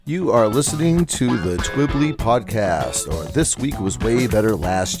You are listening to the Twibbly Podcast, or This Week Was Way Better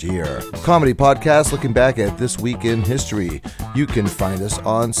Last Year. Comedy podcast looking back at this week in history. You can find us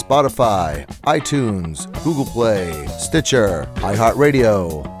on Spotify, iTunes, Google Play, Stitcher,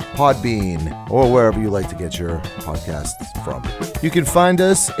 iHeartRadio, Podbean, or wherever you like to get your podcasts from. You can find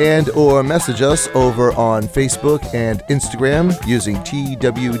us and or message us over on Facebook and Instagram using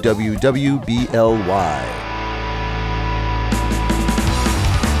TWWWBLY.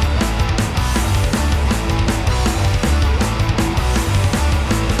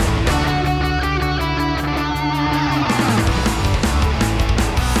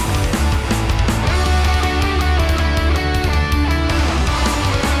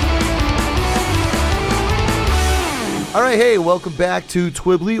 All right, hey, welcome back to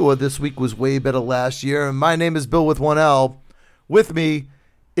Twibbly, or This Week Was Way Better Last Year. And my name is Bill with one L. With me,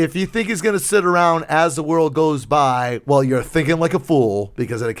 if you think he's going to sit around as the world goes by, well, you're thinking like a fool,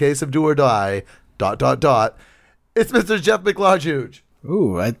 because in a case of do or die, ... it's Mr. Jeff McLarge.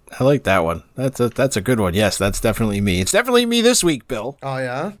 Ooh, I like that one. That's a good one. Yes, that's definitely me. It's definitely me this week, Bill. Oh,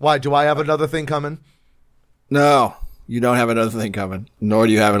 yeah? Why, do I have another thing coming? No, you don't have another thing coming, nor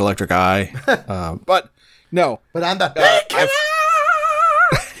do you have an electric eye. But... No. But I'm the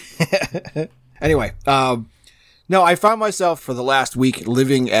Anyway, no, I found myself for the last week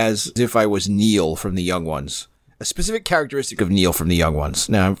living as if I was Neil from The Young Ones. A specific characteristic of Neil from The Young Ones.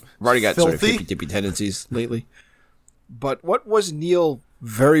 Now, I've already got sort of hippy-dippy tendencies lately. But what was Neil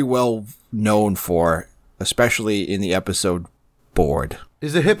very well known for, especially in the episode Bored?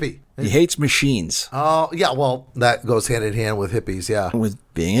 He's a hippie. He hates machines. Oh, yeah, well, that goes hand in hand with hippies, yeah. With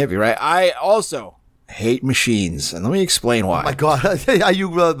being hippie, right? I also hate machines, and let me explain why. Oh my God, are you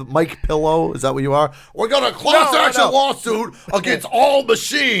Mike Pillow? Is that what you are? We're gonna class action lawsuit against all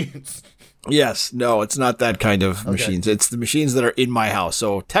machines. Yes, no, it's not that kind of machines. It's the machines that are in my house.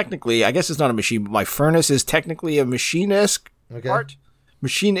 So technically, I guess it's not a machine, but my furnace is technically a machine-esque part.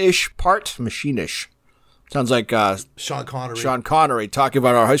 Machine-ish part. Machine-ish. Sounds like Sean Connery. Sean Connery talking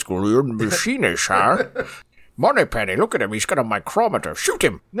about our high school. You're machine-ish, huh? Moneypenny, look at him. He's got a micrometer. Shoot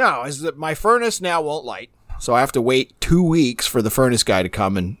him. No, is that my furnace now won't light. So I have to wait 2 weeks for the furnace guy to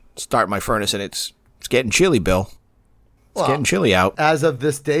come and start my furnace, and it's getting chilly, Bill. It's getting chilly out. As of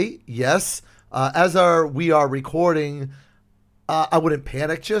this date, yes. We are recording, I wouldn't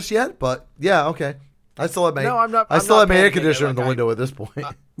panic just yet, but yeah, okay. I still have my my air conditioner in the window at this point.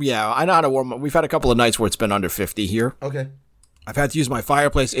 Yeah, I know how to warm up. We've had a couple of nights where it's been under 50 here. Okay. I've had to use my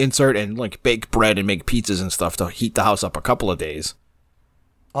fireplace insert and like bake bread and make pizzas and stuff to heat the house up a couple of days.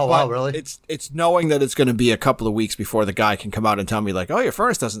 Oh, wow, really? It's knowing that it's going to be a couple of weeks before the guy can come out and tell me like, oh, your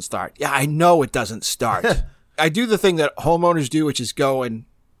furnace doesn't start. Yeah, I know it doesn't start. I do the thing that homeowners do, which is go and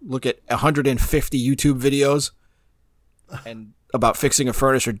look at 150 YouTube videos and about fixing a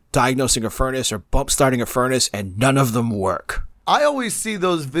furnace or diagnosing a furnace or bump starting a furnace, and none of them work. I always see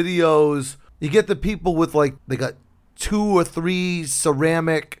those videos. You get the people with like, they got 2 or 3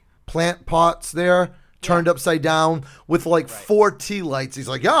 ceramic plant pots there turned upside down with like 4 tea lights. He's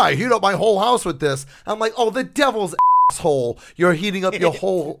like, yeah, I heat up my whole house with this. I'm like, oh, the devil's asshole. You're heating up your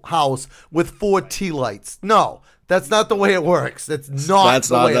whole house with 4 tea lights. No, that's not the way it works. That's not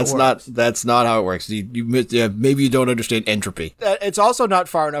how it works. Maybe you don't understand entropy. It's also not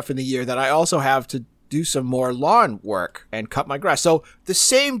far enough in the year that I also have to do some more lawn work and cut my grass. So the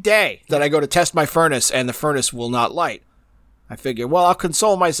same day that I go to test my furnace and the furnace will not light, I figure, well, I'll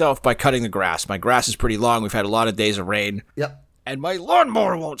console myself by cutting the grass. My grass is pretty long. We've had a lot of days of rain. Yep. And my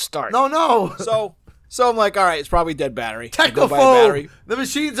lawnmower won't start. No. So I'm like, all right, it's probably dead battery. Technophobe! The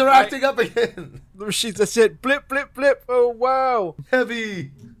machines are acting up again. The machines, that's it. Blip, blip, blip. Oh, wow.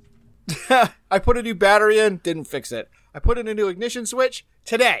 Heavy. I put a new battery in, didn't fix it. I put in a new ignition switch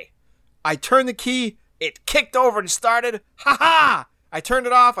today. I turned the key, it kicked over and started. Ha-ha! I turned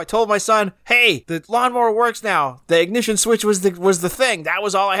it off. I told my son, hey, the lawnmower works now. The ignition switch was the thing. That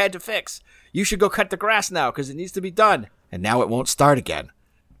was all I had to fix. You should go cut the grass now because it needs to be done. And now it won't start again.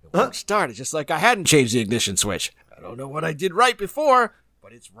 It won't start. It's just like I hadn't changed the ignition switch. I don't know what I did right before,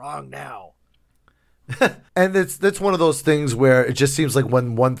 but it's wrong now. And that's one of those things where it just seems like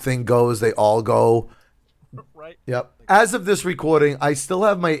when one thing goes, they all go. Right. Yep. As of this recording, I still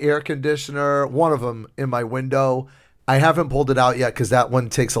have my air conditioner, one of them, in my window. I haven't pulled it out yet because that one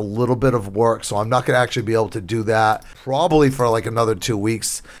takes a little bit of work, so I'm not going to actually be able to do that probably for like another 2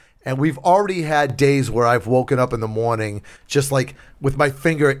 weeks. And we've already had days where I've woken up in the morning just like with my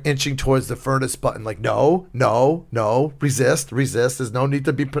finger inching towards the furnace button, like, no, resist. There's no need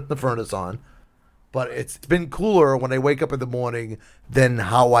to be putting the furnace on. But it's been cooler when I wake up in the morning than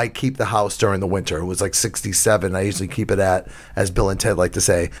how I keep the house during the winter. It was like 67. I usually keep it at, as Bill and Ted like to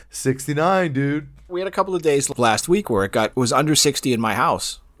say, 69, dude. We had a couple of days last week where it was under 60 in my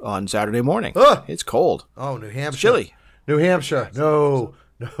house on Saturday morning. Ugh. It's cold. Oh, New Hampshire. It's chilly. New Hampshire. No.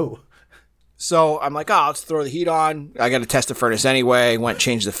 So I'm like, let's throw the heat on. I got to test the furnace anyway. Went,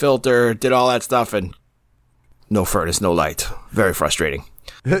 changed the filter, did all that stuff, and no furnace, no light. Very frustrating.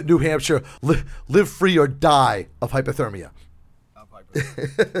 New Hampshire, live free or die of hypothermia.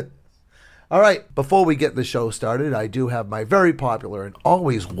 All right, before we get the show started, I do have my very popular and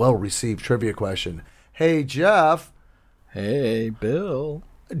always well-received trivia question. Hey, Jeff. Hey, Bill.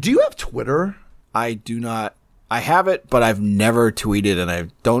 Do you have Twitter? I do not. I have it, but I've never tweeted, and I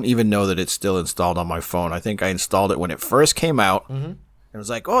don't even know that it's still installed on my phone. I think I installed it when it first came out. Mm-hmm. It was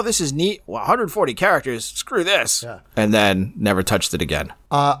like, oh, this is neat. Well, 140 characters. Screw this. Yeah. And then never touched it again.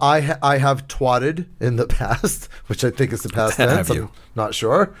 I have twatted in the past, which I think is the past tense. I'm not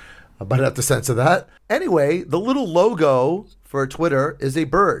sure, but I have to censor that. Anyway, the little logo for Twitter is a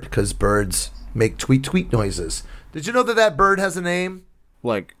bird because birds make tweet noises. Did you know that bird has a name?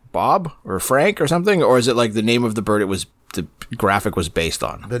 Like Bob or Frank or something? Or is it like the name of the bird the graphic was based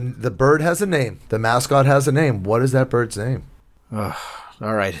on? The bird has a name. The mascot has a name. What is that bird's name?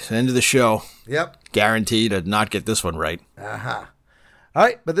 All right, end of the show. Yep. Guaranteed to not get this one right. Uh-huh. All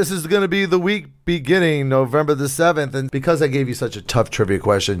right, but this is going to be the week beginning November the 7th, and because I gave you such a tough trivia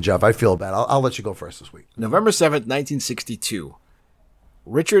question, Jeff, I feel bad. I'll let you go first this week. November 7th, 1962.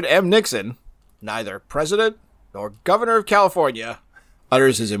 Richard M. Nixon, neither president nor governor of California,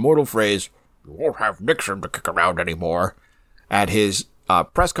 utters his immortal phrase, "You won't have Nixon to kick around anymore," at his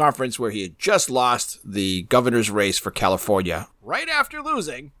press conference where he had just lost the governor's race for California, right after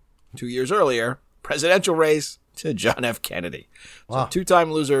losing, 2 years earlier, presidential race to John F. Kennedy. Wow. So two-time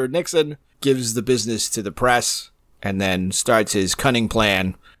loser Nixon gives the business to the press and then starts his cunning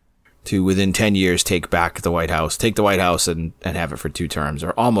plan to, within 10 years, take the White House and have it for 2 terms,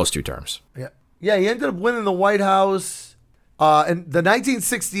 or almost 2 terms. Yeah, he ended up winning the White House in the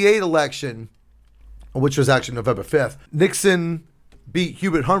 1968 election, which was actually November 5th. Nixon beat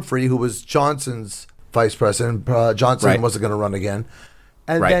Hubert Humphrey, who was Johnson's vice president. Johnson wasn't going to run again.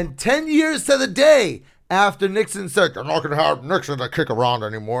 And then 10 years to the day after Nixon said, "You're not going to have Nixon to kick around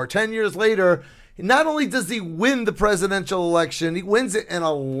anymore," 10 years later, not only does he win the presidential election, he wins it in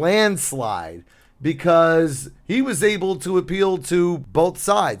a landslide because he was able to appeal to both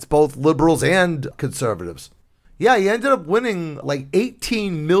sides, both liberals and conservatives. Yeah, he ended up winning like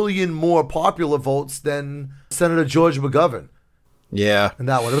 18 million more popular votes than Senator George McGovern. Yeah. And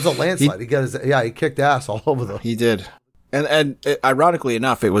that one, it was a landslide. He kicked ass all over He did. And ironically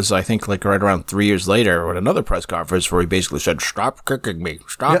enough, it was, I think, like right around 3 years later at another press conference where he basically said, "Stop kicking me.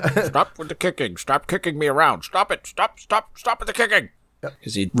 Stop with the kicking. Stop kicking me around. Stop it. Stop with the kicking."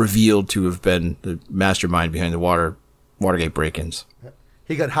 Because he revealed to have been the mastermind behind the Watergate break-ins.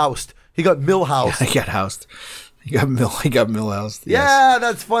 He got housed. He got Milhoused. Yeah, he got housed. He got Milhoused. Yes. Yeah,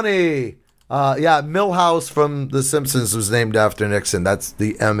 that's funny. Milhouse from The Simpsons was named after Nixon. That's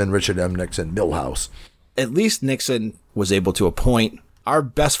the M in Richard M. Nixon, Milhouse. At least Nixon was able to appoint our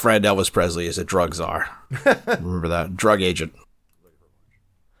best friend Elvis Presley as a drug czar. Remember that? Drug agent.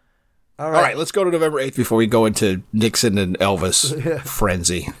 All right, let's go to November 8th before we go into Nixon and Elvis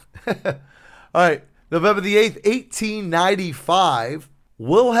frenzy. All right, November the 8th, 1895,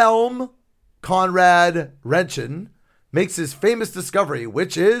 Wilhelm Conrad Roentgen makes his famous discovery,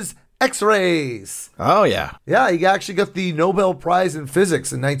 which is X-rays. Oh, yeah. Yeah, he actually got the Nobel Prize in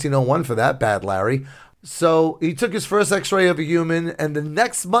Physics in 1901 for that, bad Larry. So he took his first X-ray of a human, and the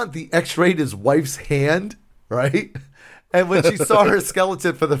next month he X-rayed his wife's hand, right? And when she saw her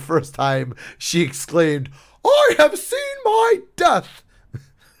skeleton for the first time, she exclaimed, "I have seen my death."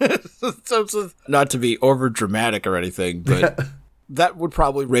 So, not to be over dramatic or anything, but that would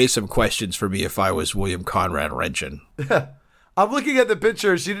probably raise some questions for me if I was William Conrad Roentgen. I'm looking at the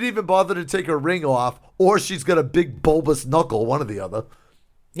picture. She didn't even bother to take her ring off, or she's got a big bulbous knuckle, one or the other.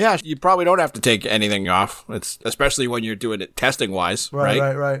 Yeah, you probably don't have to take anything off. It's especially when you're doing it testing-wise,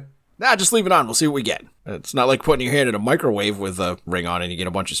 right? Right. Nah, just leave it on. We'll see what we get. It's not like putting your hand in a microwave with a ring on and you get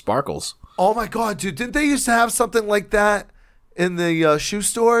a bunch of sparkles. Oh, my God, dude. Didn't they used to have something like that in the shoe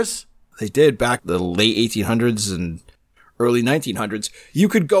stores? They did back the late 1800s and early 1900s. You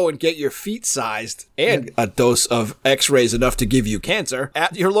could go and get your feet sized and a dose of X-rays enough to give you cancer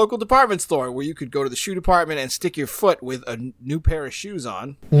at your local department store, where you could go to the shoe department and stick your foot with a new pair of shoes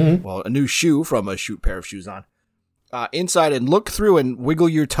on. Mm-hmm. Well, a new shoe from a pair of shoes on. Inside, and look through and wiggle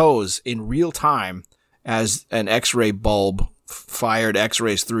your toes in real time as an X-ray bulb fired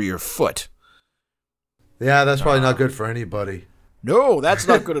X-rays through your foot. Yeah, that's probably not good for anybody. No, that's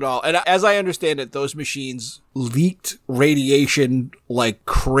not good at all. And as I understand it, those machines leaked radiation like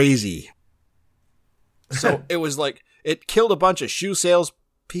crazy. So it was like, it killed a bunch of shoe sales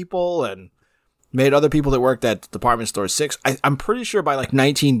people and made other people that worked at department stores sick. I'm pretty sure by like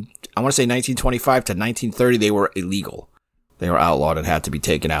 1925 to 1930, they were illegal. They were outlawed and had to be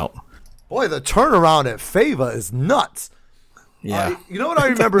taken out. Boy, the turnaround at Fava is nuts. Yeah. You know what I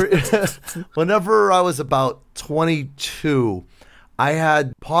remember? Whenever I was about 22, I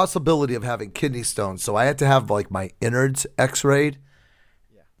had possibility of having kidney stones, so I had to have like my innards x-rayed.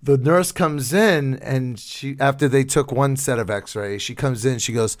 Yeah. The nurse comes in, and she, after they took one set of x-rays, she comes in,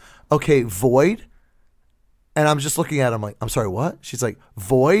 she goes, "Okay, void." And I'm just looking at him like, "I'm sorry, what?" She's like,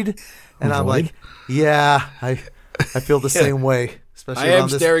 "Void?" And I'm like, "Yeah, I feel the same way." Especially I am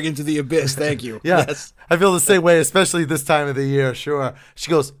staring into the abyss. Thank you. Yeah, yes. I feel the same way, especially this time of the year. Sure.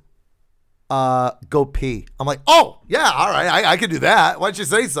 She goes, "Go pee." I'm like, "Oh, yeah, all right, I can do that. Why'd you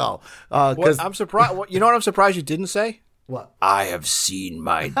say so?" Because I'm surprised. You know what I'm surprised you didn't say? What? I have seen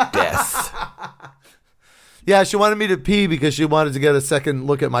my death. Yeah, she wanted me to pee because she wanted to get a second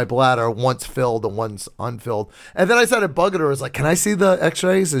look at my bladder, once filled and once unfilled. And then I started bugging her. I was like, "Can I see the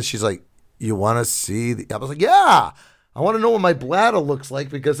x-rays?" And she's like, "You want to see?" I was like, "Yeah. I want to know what my bladder looks like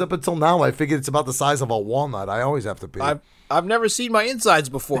because up until now, I figured it's about the size of a walnut. I always have to pee." I've never seen my insides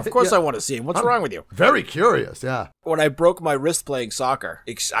before. Of course I want to see them. What's wrong with you? Very curious, yeah. When I broke my wrist playing soccer,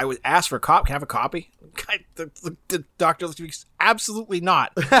 I was asked for a copy. Can I have a copy? The doctor looked at me, absolutely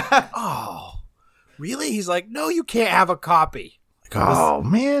not. Oh, really? He's like, "No, you can't have a copy." Like, oh,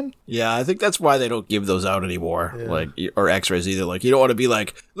 man. Yeah, I think that's why they don't give those out anymore. Yeah. Like, or x-rays either. Like, you don't want to be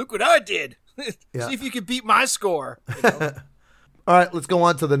like, "Look what I did. Yeah. See if you can beat my score." You know? All right, let's go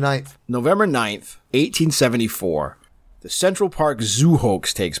on to the 9th. November 9th, 1874. The Central Park Zoo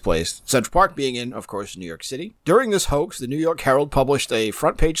hoax takes place. Central Park being in, of course, New York City. During this hoax, the New York Herald published a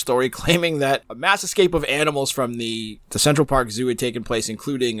front-page story claiming that a mass escape of animals from the Central Park Zoo had taken place,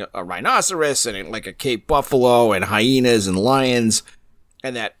 including a rhinoceros and like a Cape buffalo and hyenas and lions,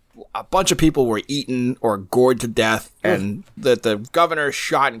 and that a bunch of people were eaten or gored to death, and that the governor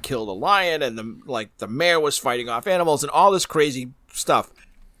shot and killed a lion, and the mayor was fighting off animals, and all this crazy stuff.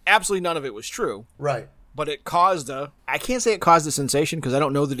 Absolutely none of it was true. Right. But it caused I can't say it caused a sensation because I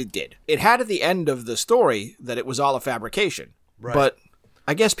don't know that it did. It had at the end of the story that it was all a fabrication. Right. But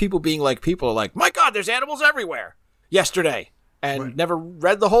I guess people being like people are like, "My God, there's animals everywhere," yesterday, and never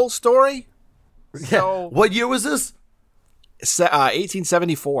read the whole story. So, what year was this?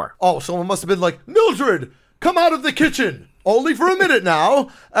 1874. Oh, someone must have been like, "Mildred, come out of the kitchen. Only for a minute now.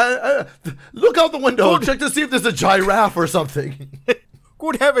 Look out the window. Check to see if there's a giraffe or something."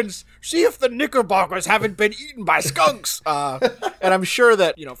 Good heavens, see if the knickerbockers haven't been eaten by skunks. And I'm sure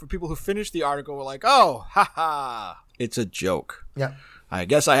that, for people who finished the article were like, "Oh, haha, it's a joke." Yeah. I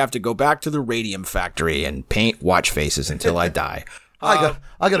guess I have to go back to the radium factory and paint watch faces until I die. I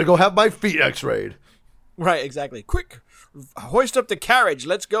got to go have my feet x-rayed. Right, exactly. Quick, hoist up the carriage.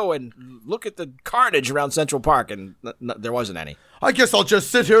 Let's go and look at the carnage around Central Park. And there wasn't any. I guess I'll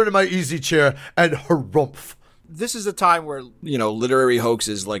just sit here in my easy chair and harumph. This is a time where, literary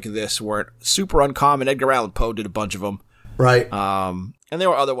hoaxes like this weren't super uncommon. Edgar Allan Poe did a bunch of them. Right. And there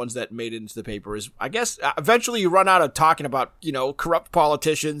were other ones that made it into the paper. I guess eventually you run out of talking about, corrupt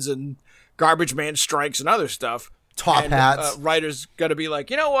politicians and garbage man strikes and other stuff. Top hats. Writers gonna be like,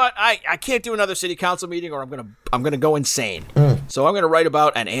 "You know what? I can't do another city council meeting, or I'm gonna go insane. So I'm gonna write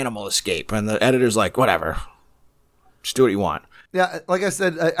about an animal escape." And the editor's like, "Whatever, just do what you want." Yeah, like I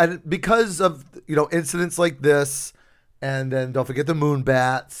said, I because of incidents like this, and then don't forget the moon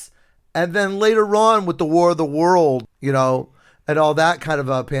bats, and then later on with the War of the World, and all that kind of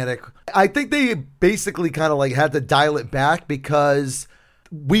a panic. I think they basically kind of like had to dial it back because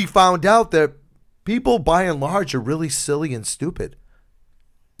we found out that people by and large are really silly and stupid.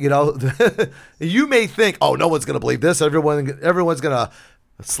 You may think, "Oh, no one's gonna believe this. Everyone's gonna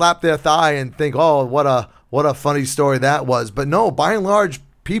slap their thigh and think, 'Oh, what a funny story that was.'" But no, by and large,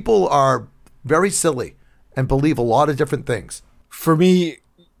 people are very silly and believe a lot of different things. For me,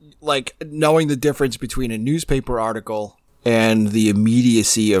 like knowing the difference between a newspaper article and the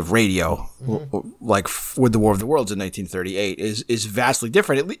immediacy of radio, like with the War of the Worlds in 1938, is vastly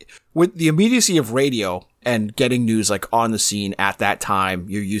different. With the immediacy of radio and getting news like on the scene at that time,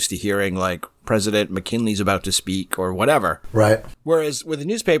 you're used to hearing like President McKinley's about to speak or whatever. Right. Whereas with a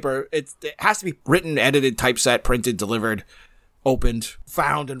newspaper, it has to be written, edited, typeset, printed, delivered, opened,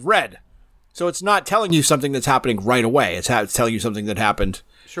 found, and read. So it's not telling you something that's happening right away. It's telling you something that happened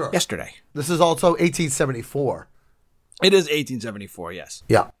yesterday. This is also 1874. It is 1874, yes.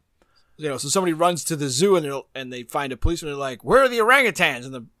 Yeah. So somebody runs to the zoo and they find a policeman. They're like, "Where are the orangutans?"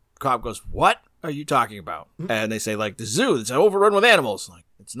 And the cop goes, "What are you talking about?" And they say, like, the zoo, it's overrun with animals. Like,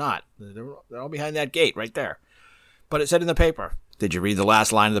 it's not. They're all behind that gate right there. But it said in the paper. Did you read the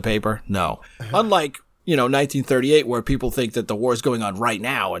last line of the paper? No. Unlike, 1938, where people think that the war is going on right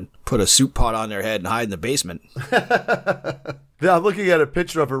now and put a soup pot on their head and hide in the basement. Yeah, I'm looking at a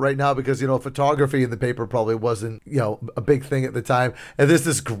picture of it right now because, photography in the paper probably wasn't, a big thing at the time. And there's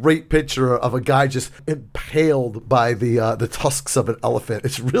this great picture of a guy just impaled by the tusks of an elephant.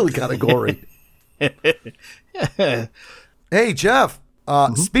 It's really kind of gory. Hey, Jeff.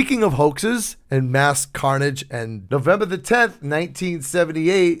 Speaking of hoaxes and mass carnage, and November the 10th,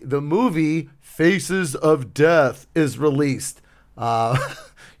 1978, the movie Faces of Death is released. You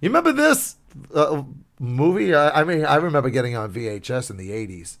remember this movie? I remember getting on VHS in the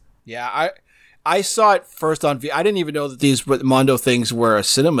 80s. Yeah, I saw it first on I didn't even know that these Mondo things were a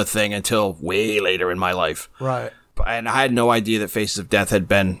cinema thing until way later in my life. Right. And I had no idea that Faces of Death had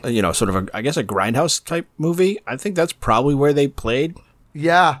been, sort of a grindhouse type movie. I think that's probably where they played.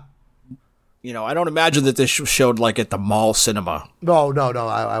 Yeah. I don't imagine that this showed like at the mall cinema. No,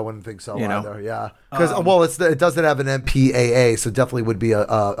 I wouldn't think so either. Yeah, because it doesn't have an MPAA, so definitely would be a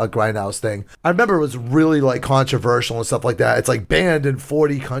grindhouse thing. I remember it was really like controversial and stuff like that. It's like banned in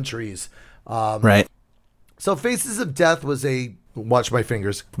 40 countries. Right. So Faces of Death was a, watch my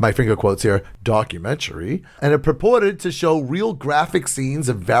finger quotes here, documentary, and it purported to show real graphic scenes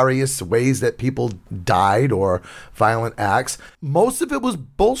of various ways that people died or violent acts. Most of it was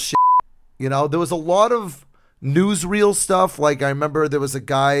bullshit. There was a lot of newsreel stuff. Like I remember there was a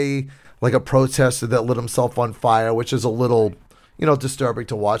guy, like a protester that lit himself on fire, which is a little, disturbing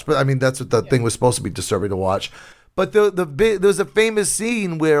to watch. But I mean, that's what the thing was supposed to be, disturbing to watch. But there's a famous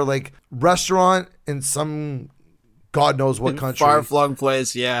scene where like restaurant in some God knows what country, far-flung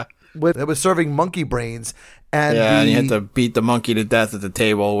place, yeah. It was serving monkey brains, and and you had to beat the monkey to death at the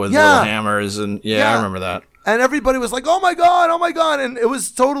table with little hammers, and I remember that. And everybody was like, "Oh my god!" And it was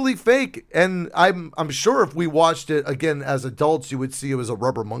totally fake. And I'm sure if we watched it again as adults, you would see it was a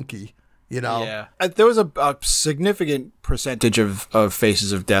rubber monkey. Yeah. There was a significant percentage of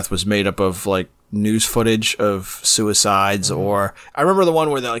Faces of Death was made up of like news footage of suicides, or I remember the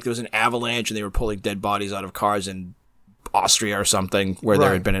one where there was an avalanche and they were pulling dead bodies out of cars in Austria or something, where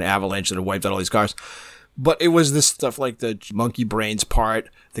there had been an avalanche that had wiped out all these cars. But it was this stuff like the monkey brains part,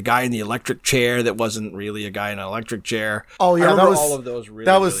 the guy in the electric chair that wasn't really a guy in an electric chair. Oh yeah, I remember all of those really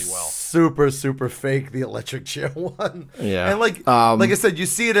well. Super, super fake, the electric chair one. Yeah. And like I said, you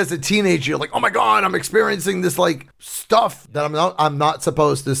see it as a teenager, you're like, oh my god, I'm experiencing this like stuff that I'm not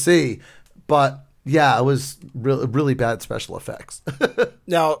supposed to see. But yeah, it was really, really bad special effects.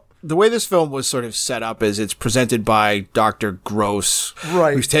 Now, the way this film was sort of set up is it's presented by Dr. Gross,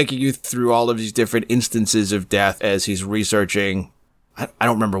 right, who's taking you through all of these different instances of death as he's researching. I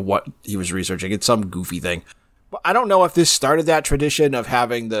don't remember what he was researching. It's some goofy thing. But I don't know if this started that tradition of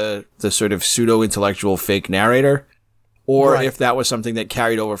having the sort of pseudo-intellectual fake narrator, or if that was something that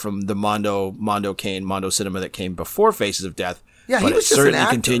carried over from the Mondo cinema that came before Faces of Death. Yeah, but he was just certainly an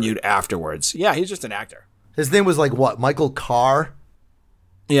actor. Continued afterwards. Yeah, he's just an actor. His name was like what? Michael Carr?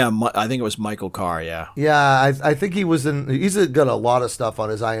 Yeah, I think it was Michael Carr, yeah. Yeah, I think he's got a lot of stuff on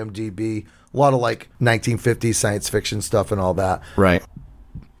his IMDb, a lot of like 1950s science fiction stuff and all that. Right.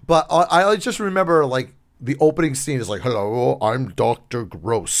 But I just remember like the opening scene is like, "Hello, I'm Dr.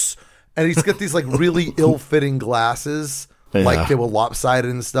 Gross." And he's got these like really ill-fitting glasses, like they were lopsided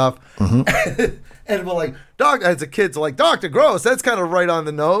and stuff. Mm-hmm. And we're like, as a kid, like, Dr. Gross, that's kind of right on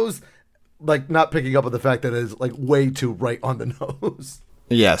the nose. Like not picking up on the fact that it's like way too right on the nose.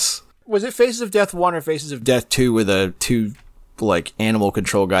 Yes. Was it Faces of Death 1 or Faces of Death 2 where the two, like, animal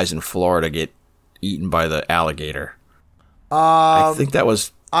control guys in Florida get eaten by the alligator? I think that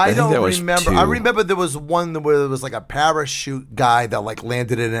was... I don't remember. I remember there was one where there was, like, a parachute guy that, like,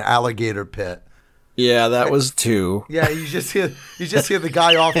 landed in an alligator pit. Yeah, that was 2. Yeah, you just hear the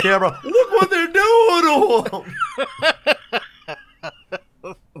guy off camera, look what they're doing to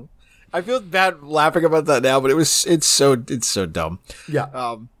him! I feel bad laughing about that now, but it's so dumb.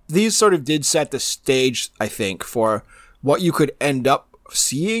 Yeah. These sort of did set the stage, I think, for what you could end up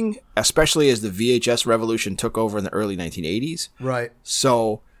seeing, especially as the VHS revolution took over in the early 1980s. Right.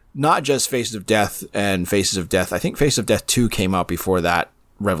 So not just Faces of Death and Faces of Death. I think Faces of Death 2 came out before that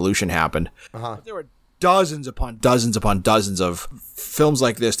revolution happened. Uh-huh. There were dozens upon dozens of films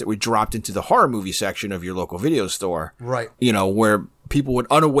like this that we dropped into the horror movie section of your local video store. Right. Where people would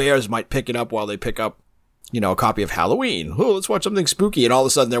unawares might pick it up while they pick up, a copy of Halloween. Oh, let's watch something spooky. And all of a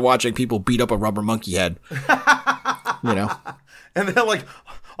sudden they're watching people beat up a rubber monkey head. And they're like,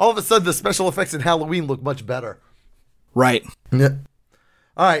 all of a sudden the special effects in Halloween look much better. Right. Yeah.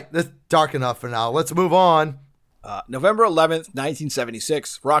 All right, that's dark enough for now. Let's move on. November 11th,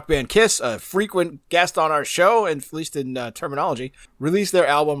 1976, rock band Kiss, a frequent guest on our show, and at least in terminology, released their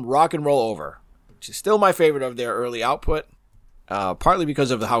album Rock and Roll Over, which is still my favorite of their early output, partly because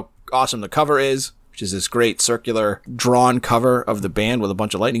of how awesome the cover is, which is this great circular drawn cover of the band with a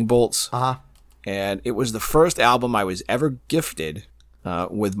bunch of lightning bolts. Uh-huh. And it was the first album I was ever gifted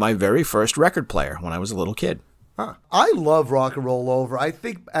with my very first record player when I was a little kid. Huh. I love Rock and Roll Over. I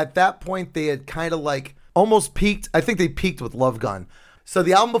think at that point they had kind of like almost peaked. I think they peaked with Love Gun. So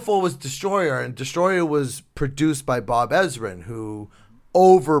the album before was Destroyer, and Destroyer was produced by Bob Ezrin, who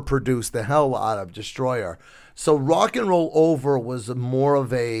overproduced the hell out of Destroyer. So Rock and Roll Over was more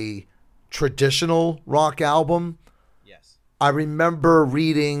of a traditional rock album. Yes. I remember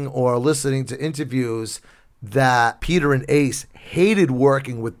reading or listening to interviews that Peter and Ace hated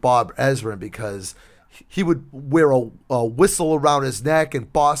working with Bob Ezrin because he would wear a whistle around his neck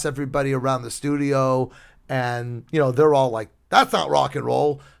and boss everybody around the studio. And, you know, they're all like, that's not rock and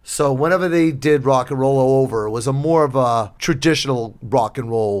roll. So whenever they did Rock and Roll Over, it was a more of a traditional rock and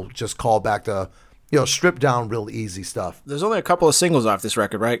roll, just call back to, you know, stripped down real easy stuff. There's only a couple of singles off this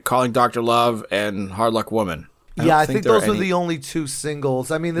record, right? Calling Dr. Love and Hard Luck Woman. I think those are the only two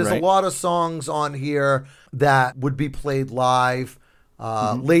singles. I mean, there's a lot of songs on here that would be played live.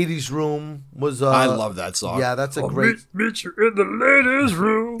 Ladies' Room was I love that song. Yeah, that's a great meet you in the ladies'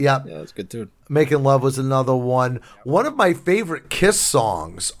 room. Yeah, that's good too. Making Love was another one. One of my favorite Kiss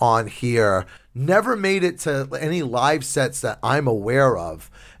songs on here never made it to any live sets that I'm aware of.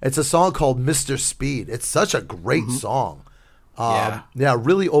 It's a song called Mr. Speed. It's such a great song.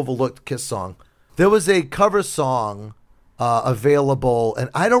 Really overlooked Kiss song. There was a cover song available, and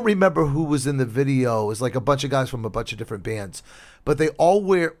I don't remember who was in the video. It was like a bunch of guys from a bunch of different bands, but they all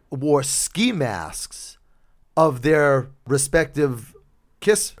wore ski masks of their respective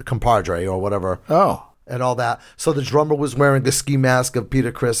Kiss compadre or whatever. Oh. And all that. So the drummer was wearing a ski mask of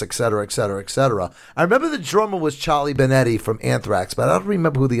Peter Criss, et cetera, et cetera, et cetera. I remember the drummer was Charlie Benetti from Anthrax, but I don't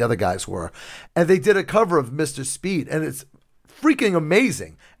remember who the other guys were. And they did a cover of Mr. Speed, and it's freaking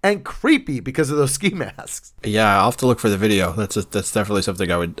amazing and creepy because of those ski masks. Yeah, I'll have to look for the video. That's definitely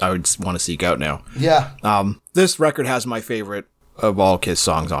something I would want to seek out now. Yeah. This record has my favorite of all Kiss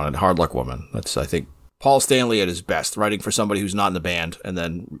songs on it, Hard Luck Woman. That's, I think, Paul Stanley at his best, writing for somebody who's not in the band and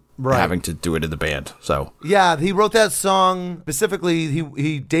then having to do it in the band. So yeah, he wrote that song specifically.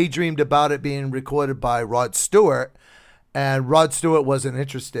 He daydreamed about it being recorded by Rod Stewart, and Rod Stewart wasn't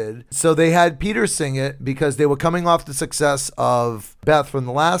interested. So they had Peter sing it because they were coming off the success of Beth from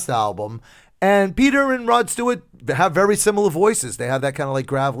the last album. And Peter and Rod Stewart have very similar voices. They have that kind of like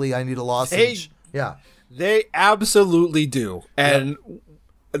gravelly, I need a lozenge. Yeah. They absolutely do. And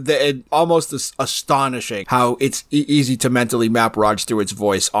it's almost astonishing how it's easy to mentally map Rod Stewart's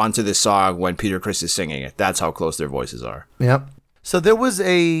voice onto this song when Peter Criss is singing it. That's how close their voices are. Yep. So there was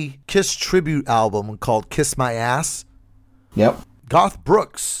a Kiss tribute album called Kiss My Ass. Yep. Garth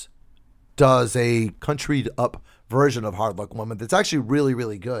Brooks does a country up version of Hard Luck Woman that's actually really,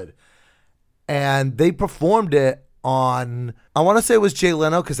 really good. And they performed it on, I want to say it was Jay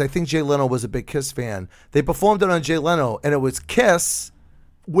Leno, because I think Jay Leno was a big Kiss fan. They performed it on Jay Leno, and it was Kiss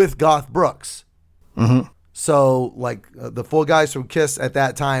with Garth Brooks. Mm-hmm. So, like, the four guys from Kiss at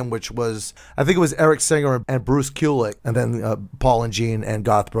that time, which was, I think it was Eric Singer and Bruce Kulick, and then Paul and Gene and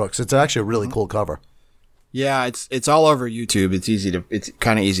Garth Brooks. It's actually a really cool cover. Yeah, it's all over YouTube. It's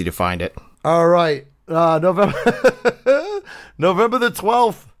kind of easy to find it. All right. November the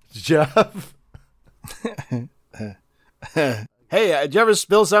 12th, Jeff. Hey, did you ever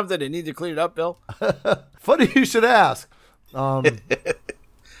spill something and need to clean it up, Bill? Funny you should ask.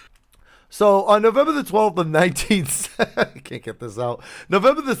 So on November the 12th of I can't get this out.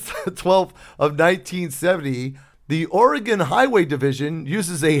 November the 12th of 1970, the Oregon Highway Division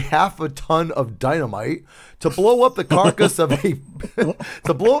uses a half a ton of dynamite to blow up the carcass of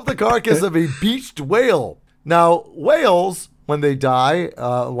a beached whale. Now, whales, when they die,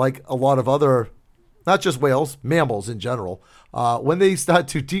 like a lot of other, not just whales, mammals in general, when they start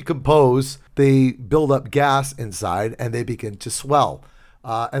to decompose, they build up gas inside and they begin to swell.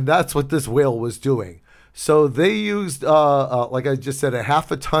 And that's what this whale was doing. So they used, like I just said, a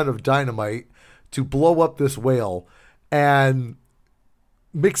half a ton of dynamite to blow up this whale and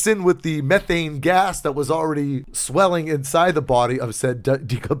mix in with the methane gas that was already swelling inside the body of said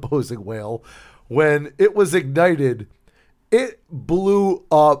decomposing whale. When it was ignited, it blew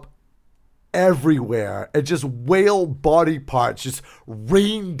up everywhere, and just whale body parts just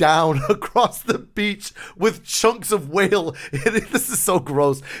rain down across the beach with chunks of whale hitting, this is so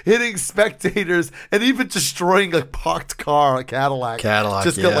gross, hitting spectators and even destroying a parked car, a Cadillac.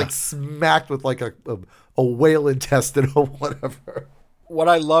 Just got like smacked with like a whale intestine or whatever. What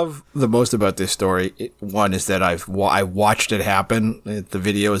I love the most about this story, one, is that I watched it happen. The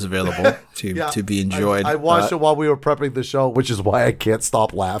video is available to be enjoyed. I watched it while we were prepping the show, which is why I can't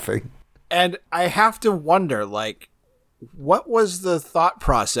stop laughing. And I have to wonder, like, what was the thought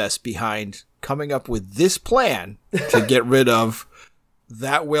process behind coming up with this plan to get rid of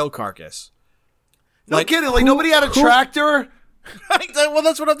that whale carcass? No kidding. Like, nobody had a tractor? Well,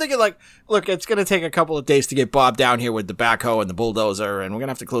 that's what I'm thinking. Like, look, it's going to take a couple of days to get Bob down here with the backhoe and the bulldozer, and we're going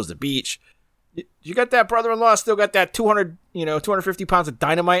to have to close the beach. You got that brother-in-law still got that 250 pounds of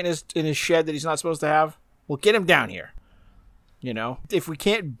dynamite in his shed that he's not supposed to have? Well, get him down here. You know, if we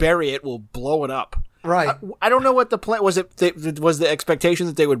can't bury it, we'll blow it up. Right. I don't know what the plan was. Was the expectation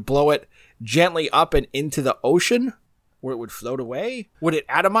that they would blow it gently up and into the ocean, where it would float away? Would it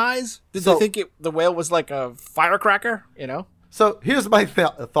atomize? Did they think the whale was like a firecracker? You know. So here's my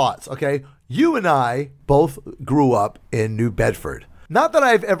thoughts. Okay, you and I both grew up in New Bedford. Not that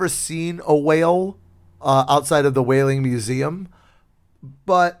I've ever seen a whale outside of the Whaling Museum,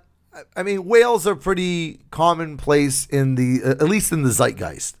 but I mean, whales are pretty commonplace in at least in the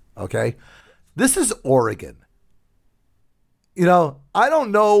zeitgeist, okay? This is Oregon. You know, I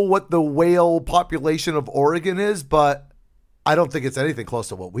don't know what the whale population of Oregon is, but I don't think it's anything close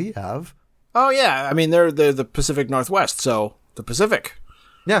to what we have. Oh, yeah. I mean, they're the Pacific Northwest, so the Pacific.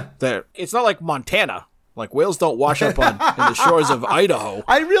 Yeah. It's not like Montana. Like, whales don't wash up in the shores of Idaho.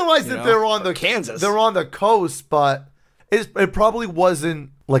 I realize that they're on the Kansas. They're on the coast, but it probably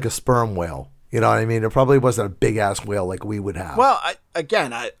wasn't like a sperm whale. You know what I mean? It probably wasn't a big-ass whale like we would have. Well, I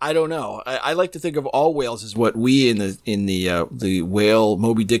don't know. I like to think of all whales as what we in the whale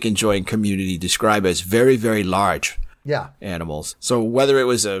Moby Dick enjoying community describe as very, very large animals. So whether it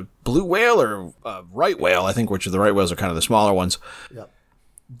was a blue whale or a right whale, I think which of the right whales are kind of the smaller ones,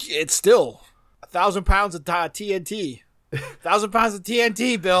 it's still 1,000 pounds of TNT. 1,000 pounds of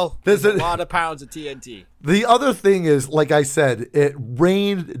TNT, Bill. There's a lot of pounds of TNT. The other thing is, like I said, it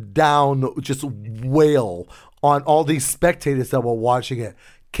rained down just whale on all these spectators that were watching it.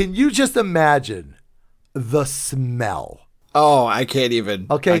 Can you just imagine the smell? Oh, I can't even.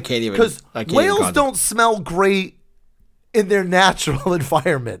 Okay, because whales don't smell great in their natural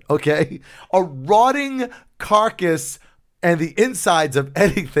environment. Okay, a rotting carcass and the insides of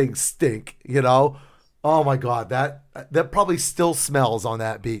anything stink. You know. Oh my God, that probably still smells on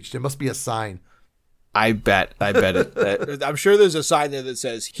that beach. There must be a sign. I bet it. I'm sure there's a sign there that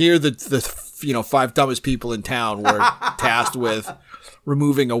says, "Here, the 5 dumbest people in town were tasked with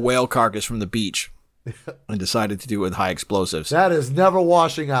removing a whale carcass from the beach and decided to do it with high explosives." That is never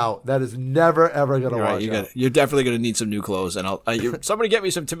washing out. That is never ever going to wash out. You're definitely going to need some new clothes, and somebody get me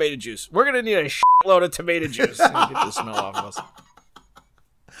some tomato juice. We're going to need a shitload of tomato juice to get the smell off of us.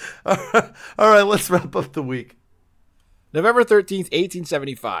 All right, let's wrap up the week. November 13th,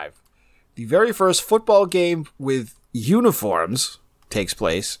 1875. The very first football game with uniforms takes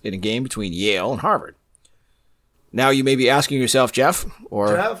place in a game between Yale and Harvard. Now you may be asking yourself, Jeff,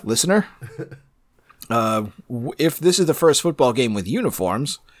 or listener, if this is the first football game with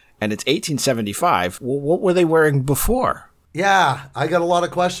uniforms and it's 1875, what were they wearing before? Yeah, I got a lot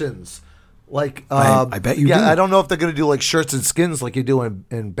of questions. Like, I bet you do. I don't know if they're going to do like shirts and skins like you do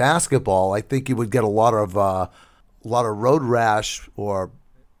in basketball. I think you would get a lot of road rash or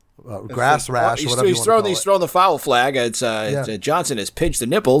grass rash. Whatever he's throwing the foul flag. It's Johnson has pinched the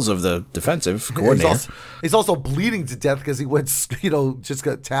nipples of the defensive coordinator. He's also bleeding to death because he went, just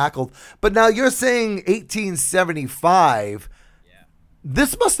got tackled. But now you're saying 1875. Yeah.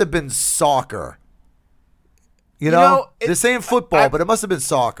 This must have been soccer. You know they're saying football, but it must have been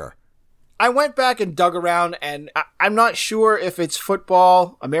soccer. I went back and dug around, and I'm not sure if it's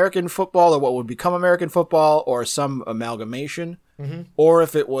football, American football, or what would become American football, or some amalgamation, or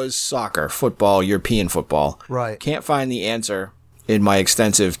if it was soccer, football, European football. Right. Can't find the answer in my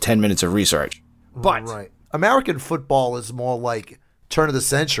extensive 10 minutes of research. But American football is more like turn of the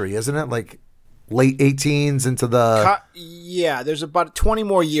century, isn't it? Like late 18s into the... Yeah, there's about 20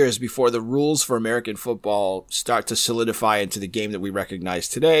 more years before the rules for American football start to solidify into the game that we recognize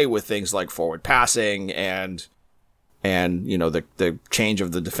today with things like forward passing and the change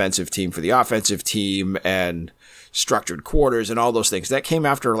of the defensive team for the offensive team and structured quarters and all those things. That came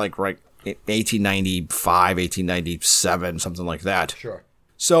after 1895, 1897, something like that. Sure.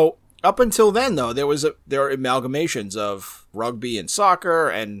 So up until then, though, there are amalgamations of rugby and soccer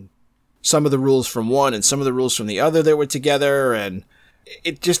and some of the rules from one and some of the rules from the other that were together, and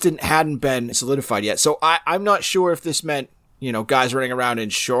it just hadn't been solidified yet. So I'm not sure if this meant, guys running around in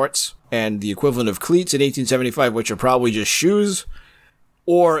shorts and the equivalent of cleats in 1875, which are probably just shoes,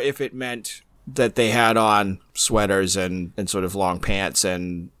 or if it meant that they had on sweaters and sort of long pants.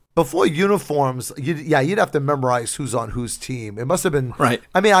 And before uniforms, you'd have to memorize who's on whose team. It must have been right.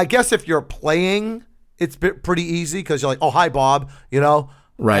 I mean, I guess if you're playing, it's pretty easy because you're like, oh, hi, Bob,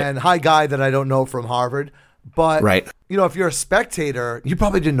 right, and hi, guy that I don't know from Harvard. But right. If you're a spectator, you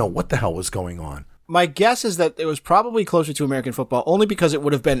probably didn't know what the hell was going on. My guess is that it was probably closer to American football only because it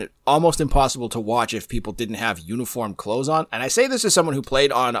would have been almost impossible to watch if people didn't have uniform clothes on. And I say this as someone who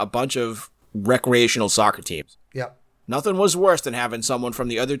played on a bunch of recreational soccer teams. Yep. Nothing was worse than having someone from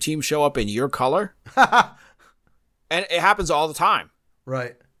the other team show up in your color. And it happens all the time.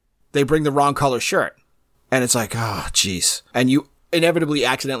 Right. They bring the wrong color shirt. And it's like, oh, jeez. And you inevitably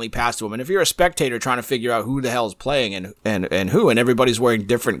accidentally pass to them. And if you're a spectator trying to figure out who the hell is playing and who, and everybody's wearing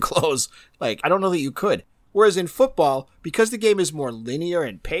different clothes, like, I don't know that you could. Whereas in football, because the game is more linear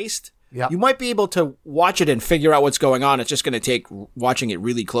and paced, you might be able to watch it and figure out what's going on. It's just going to take watching it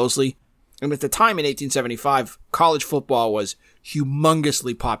really closely. And at the time in 1875, college football was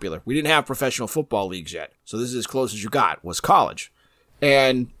humongously popular. We didn't have professional football leagues yet. So this is as close as you got, was college.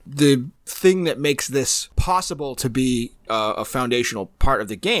 And the thing that makes this possible to be a foundational part of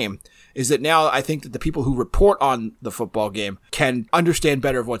the game is that now I think that the people who report on the football game can understand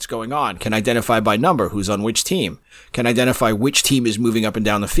better of what's going on, can identify by number who's on which team, can identify which team is moving up and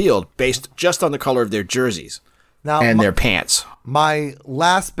down the field based just on the color of their jerseys and their pants. My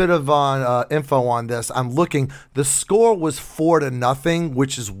last bit of info on this, I'm looking. The score was 4-0,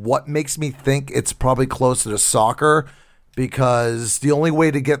 which is what makes me think it's probably closer to soccer, because the only way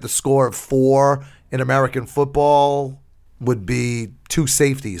to get the score of 4 in American football would be 2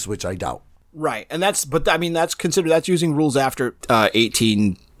 safeties, which I doubt. Right, and that's using rules after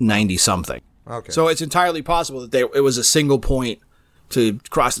 1890 something. Okay. So it's entirely possible that it was a single point to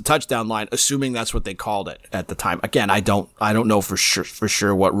cross the touchdown line, assuming that's what they called it at the time. Again, I don't know for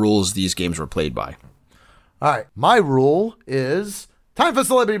sure what rules these games were played by. All right, my rule is time for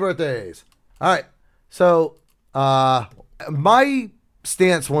celebrity birthdays. All right, so my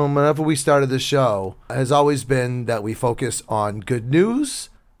stance whenever we started the show has always been that we focus on good news,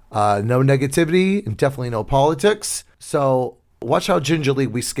 no negativity, and definitely no politics. So watch how gingerly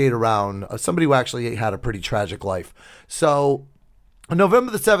we skate around somebody who actually had a pretty tragic life. So on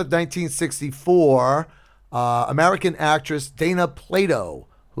November the 7th, 1964, American actress Dana Plato,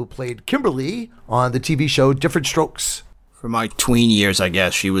 who played Kimberly on the TV show Diff'rent Strokes. For my tween years, I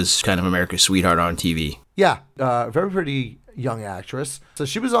guess, she was kind of America's sweetheart on TV. Yeah, very pretty young actress. So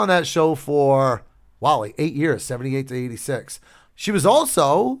she was on that show for, like 8 years, 78 to 86. She was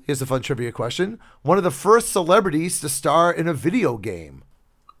also, here's a fun trivia question, one of the first celebrities to star in a video game.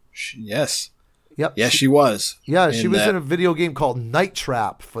 Yes. Yep. Yes, she was. Yeah, she was in a video game called Night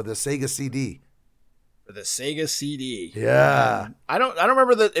Trap for the Sega CD. For the Sega CD. Yeah. I don't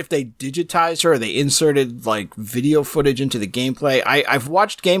remember that if they digitized her or they inserted like video footage into the gameplay. I've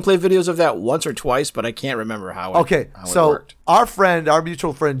watched gameplay videos of that once or twice, but I can't remember how it worked. Our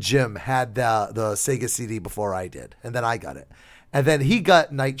mutual friend Jim had the Sega CD before I did, and then I got it. And then he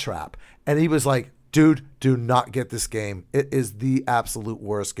got Night Trap, and he was like, dude, do not get this game. It is the absolute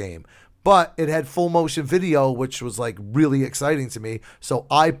worst game. But it had full motion video, which was like really exciting to me. So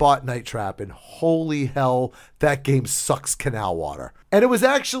I bought Night Trap, and holy hell, that game sucks canal water. And it was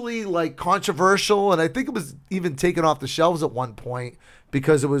actually like controversial, and I think it was even taken off the shelves at one point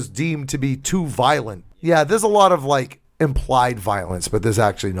because it was deemed to be too violent. Yeah, there's a lot of like implied violence, but there's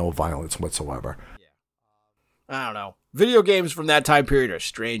actually no violence whatsoever. Yeah. I don't know. Video games from that time period are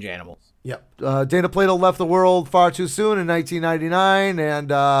strange animals. Yep. Dana Plato left the world far too soon in 1999,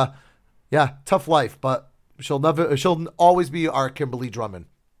 and yeah, tough life, but she'll always be our Kimberly Drummond.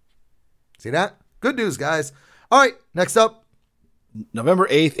 See that? Good news, guys. All right, next up. November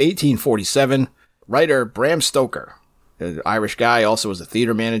 8th, 1847, writer Bram Stoker, an Irish guy, also was a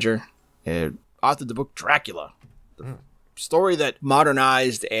theater manager, authored the book Dracula, the story that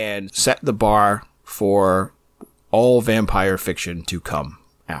modernized and set the bar for all vampire fiction to come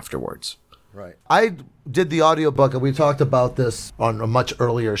afterwards. Right. I did the audiobook, and we talked about this on a much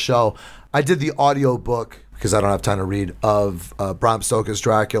earlier show. I did the audiobook, because I don't have time to read, of Bram Stoker's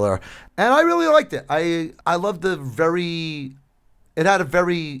Dracula, and I really liked it. I loved it had a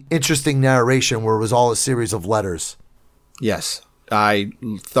very interesting narration where it was all a series of letters. Yes, I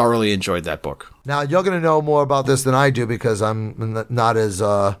thoroughly enjoyed that book. Now, you're going to know more about this than I do because I'm not as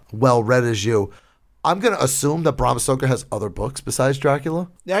well read as you. I'm going to assume that Bram Stoker has other books besides Dracula.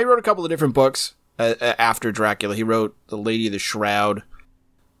 Yeah, he wrote a couple of different books after Dracula. He wrote The Lady of the Shroud,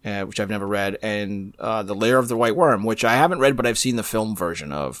 which I've never read, and The Lair of the White Worm, which I haven't read, but I've seen the film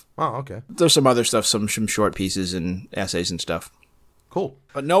version of. Oh, okay. There's some other stuff, some short pieces and essays and stuff. Cool.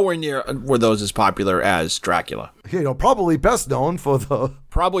 But nowhere near were those as popular as Dracula. Probably best known for the...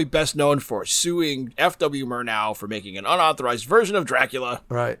 Probably best known for suing F.W. Murnau for making an unauthorized version of Dracula.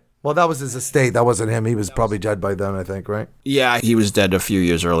 Right. Well, that was his estate. That wasn't him. He was probably dead by then, I think, right? Yeah, he was dead a few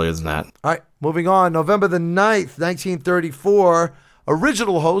years earlier than that. All right, moving on. November the 9th, 1934,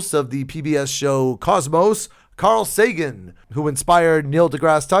 original host of the PBS show Cosmos, Carl Sagan, who inspired Neil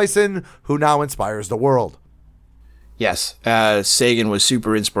deGrasse Tyson, who now inspires the world. Yes, Sagan was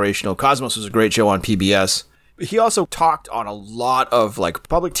super inspirational. Cosmos was a great show on PBS. He also talked on a lot of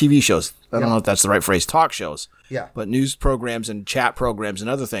public TV shows. I don't know if that's the right phrase, talk shows. Yeah. But news programs and chat programs and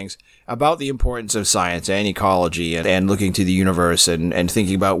other things about the importance of science and ecology and looking to the universe and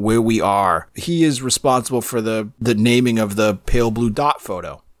thinking about where we are. He is responsible for the naming of the pale blue dot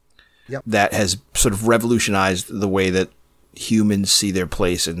photo. Yep. That has sort of revolutionized the way that humans see their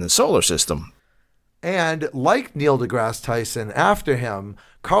place in the solar system. And like Neil deGrasse Tyson, after him,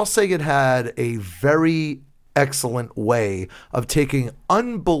 Carl Sagan had a very excellent way of taking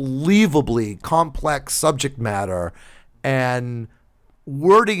unbelievably complex subject matter and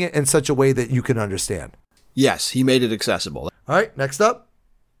wording it in such a way that you can understand. Yes, he made it accessible. All right, next up.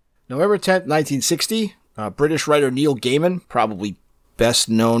 November 10th, 1960, British writer Neil Gaiman, probably best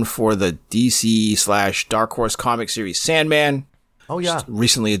known for the DC/Dark Horse comic series Sandman. Oh, yeah.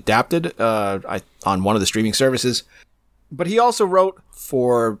 Recently adapted on one of the streaming services. But he also wrote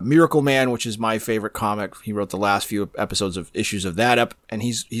for Miracle Man, which is my favorite comic. He wrote the last few episodes of issues of that up. And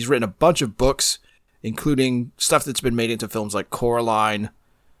he's written a bunch of books, including stuff that's been made into films like Coraline.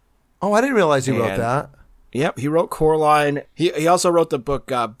 Oh, I didn't realize he wrote that. Yep, he wrote Coraline. He also wrote the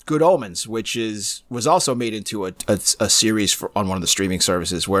book Good Omens, which was also made into a series on one of the streaming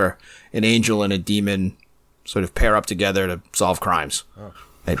services where an angel and a demon sort of pair up together to solve crimes. Oh.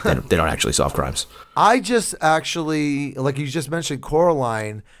 They don't actually solve crimes. I just actually, like you just mentioned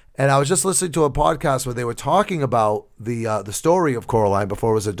Coraline, and I was just listening to a podcast where they were talking about the story of Coraline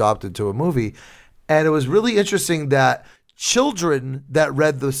before it was adopted to a movie. And it was really interesting that children that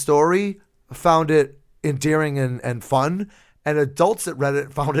read the story found it endearing and fun, and adults that read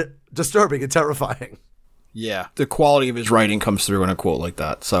it found it disturbing and terrifying. Yeah, the quality of his writing comes through in a quote like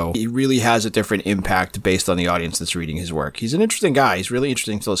that. So he really has a different impact based on the audience that's reading his work. He's an interesting guy. He's really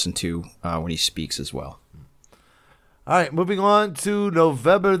interesting to listen to when he speaks as well. All right, moving on to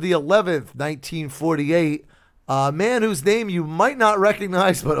November the 11th, 1948. A man whose name you might not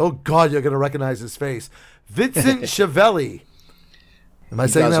recognize, but oh God, you're going to recognize his face. Vincent Schiavelli. Am I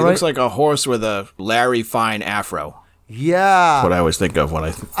saying that right? He looks like a horse with a Larry Fine afro. Yeah. That's what I always think of when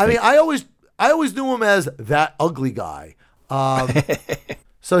I think. I mean, I always knew him as that ugly guy.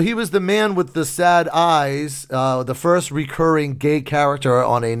 So he was the man with the sad eyes, the first recurring gay character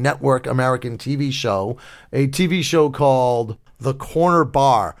on a network American TV show, a TV show called The Corner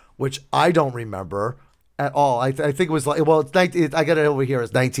Bar, which I don't remember at all. I think it was I got it over here as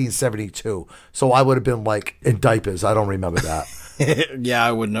 1972. So I would have been like in diapers. I don't remember that. Yeah,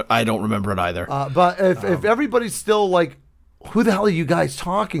 I wouldn't. I don't remember it either. But if everybody's still like, who the hell are you guys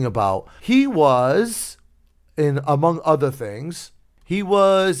talking about? He was among other things, he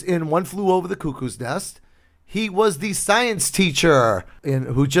was in One Flew Over the Cuckoo's Nest. He was the science teacher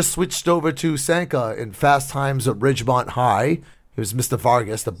who just switched over to Sanka in Fast Times at Ridgemont High. He was Mr.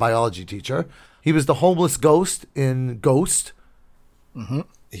 Vargas, the biology teacher. He was the homeless ghost in Ghost. Mm-hmm.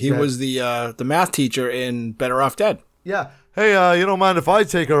 He was the math teacher in Better Off Dead. Yeah. Hey, you don't mind if I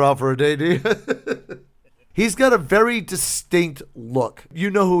take her out for a day, do you? He's got a very distinct look. You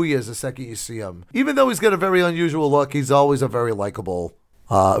know who he is the second you see him. Even though he's got a very unusual look, he's always a very likable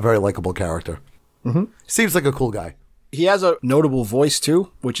character. Mm-hmm. Seems like a cool guy. He has a notable voice,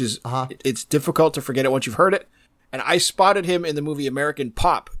 too, which is, it's difficult to forget it once you've heard it. And I spotted him in the movie American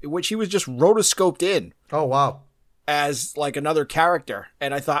Pop, in which he was just rotoscoped in. Oh, wow. As like another character.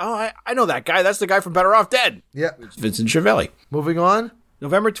 And I thought, I know that guy. That's the guy from Better Off Dead. Yeah. It's Vincent Schiavelli. Moving on.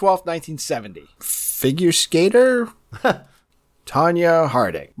 November 12th, 1970. Figure skater Tanya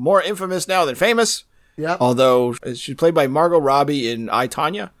Harding. More infamous now than famous. Yeah. Although she's played by Margot Robbie in I,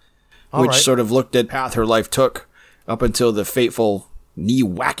 Tonya, which sort of looked at the path her life took up until the fateful knee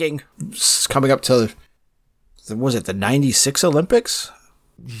whacking coming up to, was it the 96 Olympics?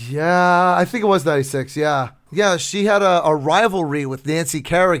 Yeah, I think it was 96, yeah. Yeah, she had a rivalry with Nancy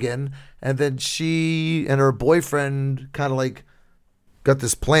Kerrigan, and then she and her boyfriend kind of like got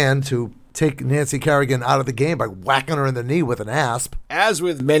this plan to take Nancy Kerrigan out of the game by whacking her in the knee with an asp. As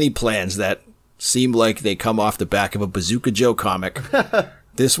with many plans that seem like they come off the back of a Bazooka Joe comic,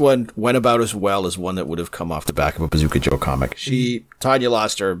 this one went about as well as one that would have come off the back of a Bazooka Joe comic. Tanya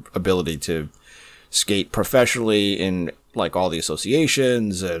lost her ability to skate professionally in like all the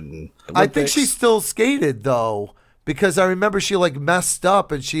associations and Olympics. I think she still skated though, because I remember she like messed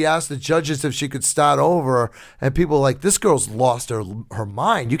up and she asked the judges if she could start over, and people were like, this girl's lost her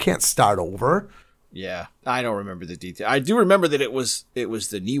mind. You can't start over. Yeah, I don't remember the detail. I do remember that it was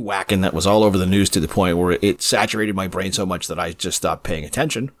the knee whacking that was all over the news to the point where it saturated my brain so much that I just stopped paying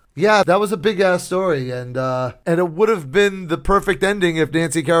attention. Yeah, that was a big ass story, and it would have been the perfect ending if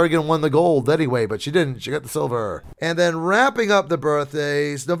Nancy Kerrigan won the gold anyway, but she didn't. She got the silver. And then wrapping up the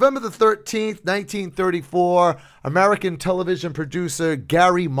birthdays, November the 13th, 1934, American television producer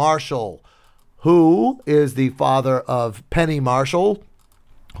Gary Marshall, who is the father of Penny Marshall,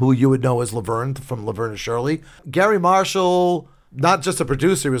 who you would know as Laverne from Laverne and Shirley. Gary Marshall, not just a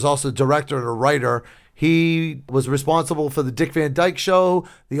producer, he was also a director and a writer. He was responsible for the Dick Van Dyke Show,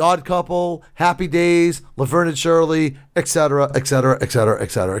 The Odd Couple, Happy Days, Laverne and Shirley, etc., etc., etc.,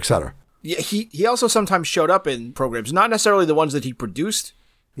 etc., etc. Yeah, he also sometimes showed up in programs, not necessarily the ones that he produced,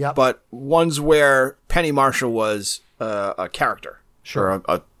 Yep. but ones where Penny Marshall was a character, Sure.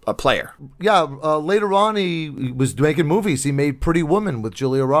 or a player. Yeah, later on he was making movies. He made Pretty Woman with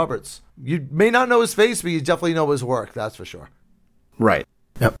Julia Roberts. You may not know his face, but you definitely know his work, that's for sure. Right.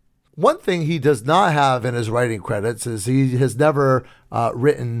 Yep. One thing he does not have in his writing credits is he has never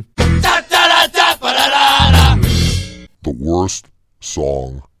written The worst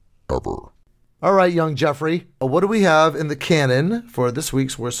song ever. All right, young Jeffrey, what do we have in the canon for this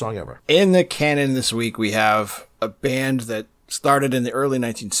week's worst song ever? In the canon this week, we have a band that started in the early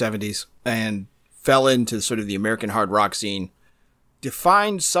 1970s and fell into sort of the American hard rock scene,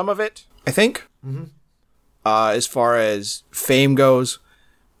 defined some of it, I think, as far as fame goes,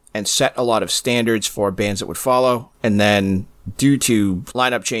 and set a lot of standards for bands that would follow. And then, due to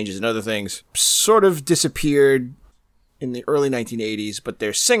lineup changes and other things, sort of disappeared in the early 1980s. But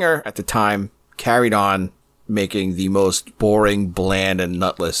their singer at the time carried on making the most boring, bland, and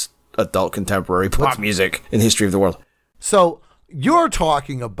nutless adult contemporary pop music in the history of the world. So you're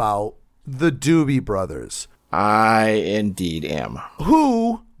talking about the Doobie Brothers, I indeed am.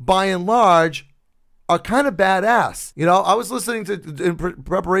 who, by and large, are kind of badass. You know, I was listening to, in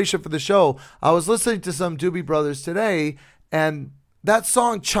preparation for the show, I was listening to some Doobie Brothers today, and that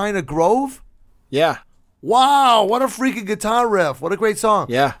song, China Grove, Yeah. wow, what a freaking guitar riff. What a great song.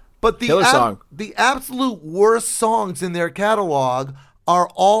 Yeah. But the Killer song. the absolute worst songs in their catalog are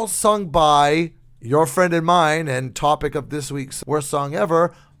all sung by your friend and mine, and topic of this week's worst song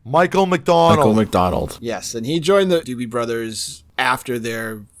ever, Michael McDonald. Michael McDonald. Yes, and he joined the Doobie Brothers after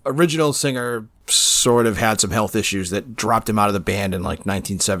their original singer sort of had some health issues that dropped him out of the band in like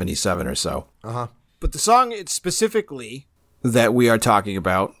 1977 or so. Uh-huh. But the song specifically that we are talking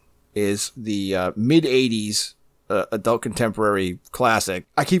about is the mid-80s adult contemporary classic.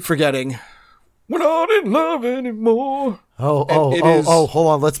 I keep forgetting. We're not in love anymore. Hold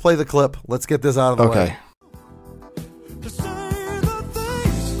on. Let's play the clip. Let's get this out of the way. Okay. To say the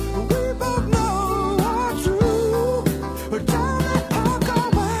things we both know are true. But don't let all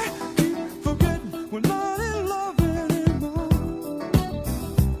go by. Keep forgetting we're not in love anymore.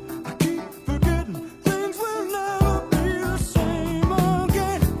 I keep forgetting things will never be the same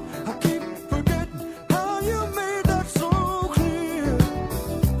again. I keep forgetting how you made that so clear.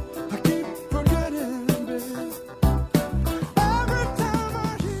 I keep forgetting, babe. Every time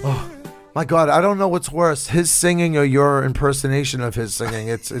I hear. My God, I don't know what's worse, his singing or your impersonation of his singing.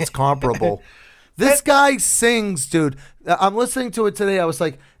 It's comparable. This guy sings, dude. I'm listening to it today. I was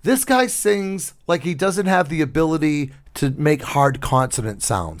like, this guy sings like he doesn't have the ability to make hard consonant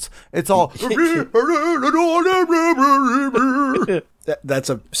sounds. It's all. That's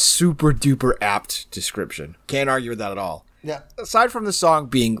a super duper apt description. Can't argue with that at all. Yeah. Aside from the song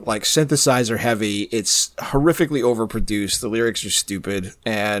being like synthesizer heavy, it's horrifically overproduced. The lyrics are stupid,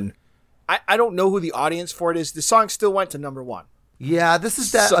 and I don't know who the audience for it is. The song still went to number one. Yeah, this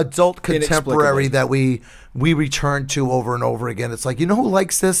is that So- adult contemporary inexplicably. that we return to over and over again. It's like, you know who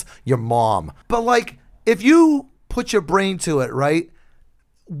likes this? Your mom. But like, if you put your brain to it, right?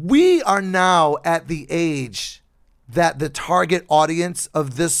 We are now at the age that the target audience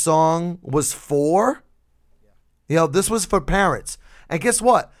of this song was for. You know, this was for parents. And guess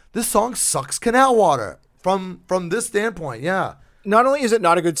what? This song sucks canal water from this standpoint. Yeah. Not only is it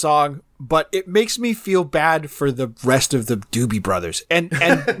not a good song, but it makes me feel bad for the rest of the Doobie Brothers. And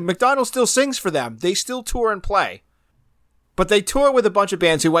McDonald still sings for them. They still tour and play. But they tour with a bunch of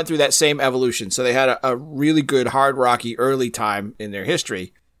bands who went through that same evolution. So they had a really good hard rocky early time in their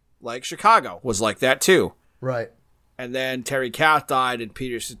history. Like Chicago was like that too. Right. And then Terry Kath died and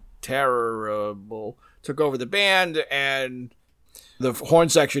Peter Terrible took over the band and the horn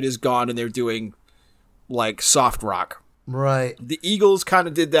section is gone and they're doing like soft rock. Right. The Eagles kind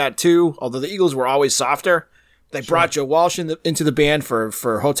of did that too, although the Eagles were always softer. They brought Joe Walsh into the band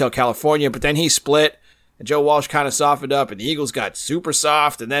for Hotel California, but then he split. And Joe Walsh kind of softened up, and the Eagles got super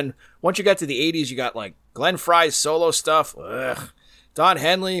soft. And then once you got to the 80s, you got like Glenn Frey's solo stuff. Ugh. Don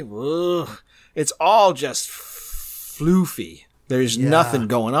Henley. Ugh. It's all just floofy. There's nothing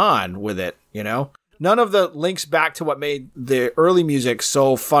going on with it, you know? None of the links back to what made the early music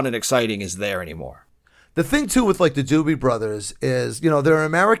so fun and exciting is there anymore. The thing, too, with like the Doobie Brothers is, you know, they're an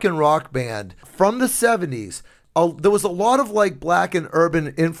American rock band from the 70s. There was a lot of like black and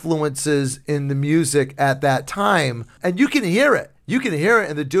urban influences in the music at that time, and you can hear it. You can hear it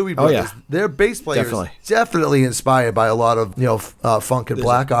in the Doobie Brothers. yeah. Their bass players definitely inspired by a lot of, you know, funk and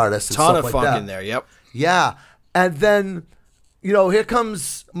black artists and Ton stuff of like funk that. in there, yep. Yeah. And then, you know, here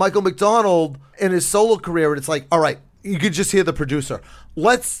comes Michael McDonald in his solo career, and it's like, all right, you could just hear the producer.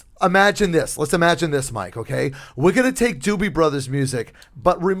 Let's imagine this. Let's imagine this, Mike, okay? We're going to take Doobie Brothers music,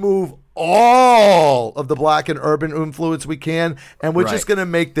 but remove all of the black and urban influence we can, and we're just going to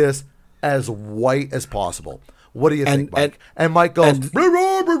make this as white as possible. What do you think, Mike? And Mike goes,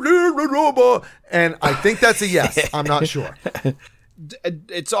 and I think that's a yes. I'm not sure.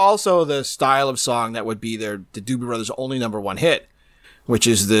 It's also the style of song that would be the Doobie Brothers' only #1 hit, which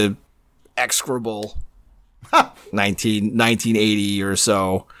is the execrable 1980 or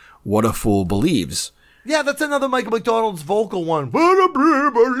so, What a Fool Believes. Yeah, that's another Michael McDonald's vocal one.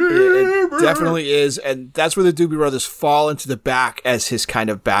 It definitely is, and that's where the Doobie Brothers fall into the back as his kind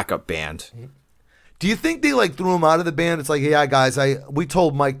of backup band. Do you think they like threw him out of the band? It's like, yeah, guys, we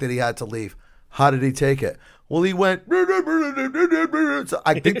told Mike that he had to leave. How did he take it? Well, he went. So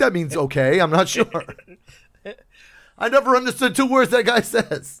I think that means okay. I'm not sure. I never understood 2 words that guy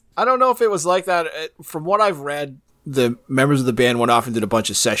says. I don't know if it was like that. From what I've read, the members of the band went off and did a bunch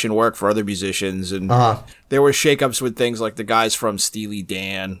of session work for other musicians, and there were shakeups with things like the guys from Steely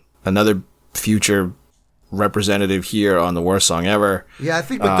Dan, another future representative here on The Worst Song Ever. Yeah, I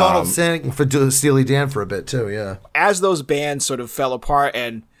think McDonald sang for Steely Dan for a bit too, yeah. As those bands sort of fell apart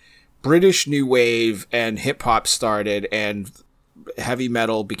and British new wave and hip-hop started and heavy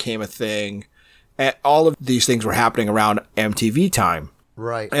metal became a thing, and all of these things were happening around MTV time.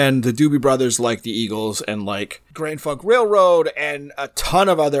 Right. And the Doobie Brothers, like the Eagles and like Grand Funk Railroad and a ton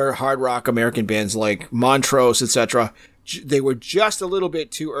of other hard rock American bands like Montrose, etc., they were just a little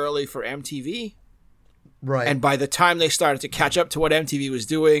bit too early for MTV. Right. And by the time they started to catch up to what MTV was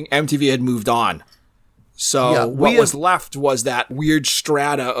doing, MTV had moved on. So what was left was that weird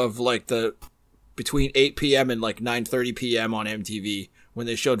strata of like the between 8 p.m. and like 9:30 p.m. on MTV when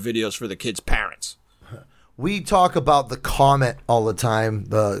they showed videos for the kids' parents. We talk about the comet all the time,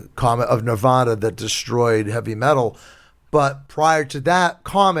 the comet of Nirvana that destroyed heavy metal. But prior to that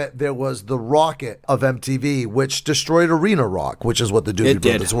comet, there was the rocket of MTV, which destroyed arena rock, which is what the Doobie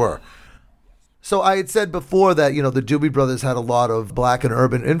Brothers were. So I had said before that, you know, the Doobie Brothers had a lot of black and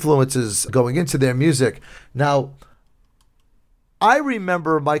urban influences going into their music. Now, I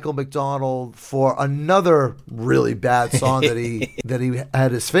remember Michael McDonald for another really bad song that he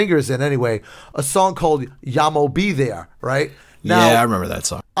had his fingers in anyway, a song called Yamo Be There, right? Now, yeah, I remember that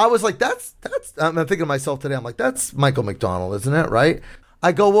song. I was like, that's I'm thinking to myself today, I'm like, that's Michael McDonald, isn't it, right?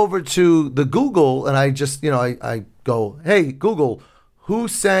 I go over to the Google and I just, you know, I go, hey, Google, who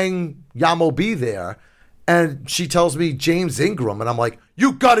sang Yamo Be There? And she tells me James Ingram. And I'm like,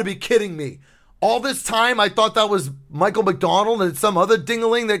 you got to be kidding me. All this time, I thought that was Michael McDonald and some other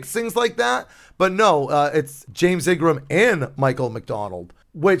dingaling that sings like that. But no, it's James Ingram and Michael McDonald,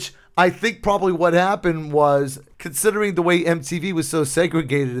 which I think probably what happened was, considering the way MTV was so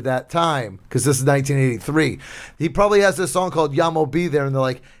segregated at that time, because this is 1983, he probably has this song called Yamo Be There, and they're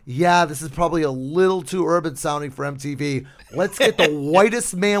like, yeah, this is probably a little too urban sounding for MTV. Let's get the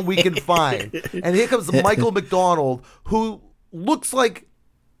whitest man we can find. And here comes Michael McDonald, who looks like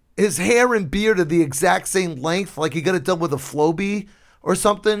his hair and beard are the exact same length, like he got it done with a Flowbee or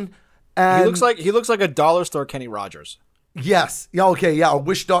something. And he looks like a dollar store Kenny Rogers. Yes. Yeah, okay, yeah,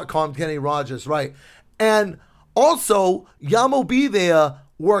 Wish.com Kenny Rogers, right. And also, Yamo Be There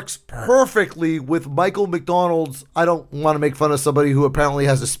works perfectly with Michael McDonald's. I don't want to make fun of somebody who apparently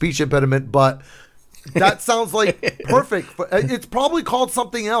has a speech impediment, but that sounds like perfect. It's probably called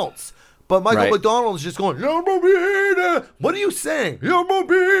something else. But Michael McDonald is just going, Yamo Be There. What are you saying? Yamo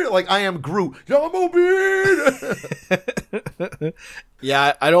Be There. Like I am Groot. Yamo Be There.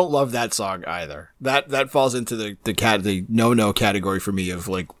 Yeah, I don't love that song either. That falls into the no category for me of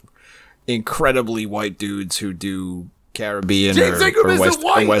like incredibly white dudes who do Caribbean or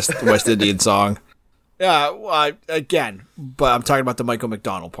West Indian song. Yeah, well, again, but I'm talking about the Michael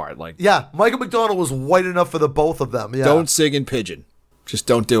McDonald part. Like, Yeah, Michael McDonald was white enough for the both of them. Yeah. don't sing in pidgin. Just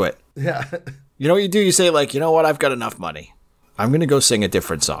don't do it. Yeah. You know what you do? You say like, you know what? I've got enough money. I'm going to go sing a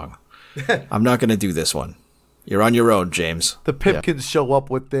different song. I'm not going to do this one. You're on your own, James. The Pipkins show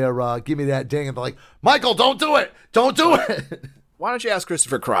up with their "Give Me That Ding," and they're like, "Michael, don't do it! Don't do it!" Why don't you ask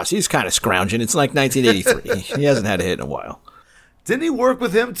Christopher Cross? He's kind of scrounging. It's like 1983. He hasn't had a hit in a while. Didn't he work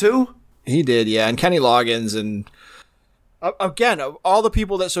with him too? He did, yeah. And Kenny Loggins and, again, of all the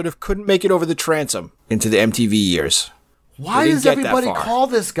people that sort of couldn't make it over the transom into the MTV years. Why They does didn't get that everybody far. call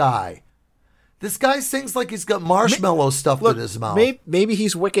this guy? This guy sings like he's got marshmallow stuffed in his mouth. Maybe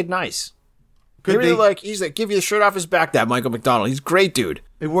he's wicked nice. Could Maybe be. he's like, give you the shirt off his back, that Michael McDonald. He's a great dude.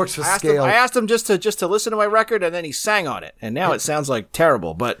 It works for I scale. asked him just to listen to my record, and then he sang on it. And now it sounds like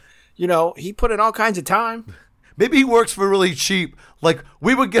terrible. But, you know, he put in all kinds of time. Maybe he works for really cheap. Like,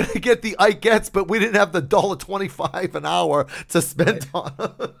 we would get the Ike Gets, but we didn't have the $1.25 an hour to spend on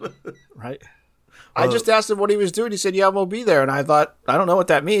him. Right. I just asked him what he was doing. He said, yeah, we'll be there. And I thought, I don't know what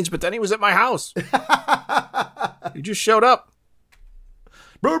that means. But then he was at my house. He just showed up.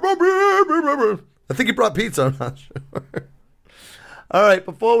 I think he brought pizza. I'm not sure. All right,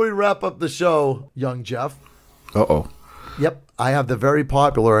 before we wrap up the show, young Jeff. Uh-oh. Yep, I have the very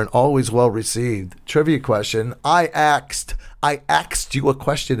popular and always well-received trivia question. I asked you a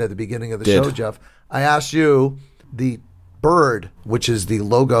question at the beginning of the show, Jeff. I asked you the bird, which is the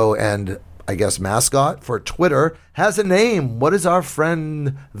logo and I guess mascot for Twitter, has a name. What is our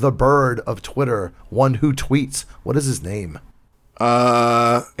friend the bird of Twitter? One who tweets. What is his name?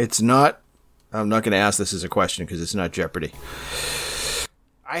 It's not. I'm not going to ask this as a question because it's not Jeopardy.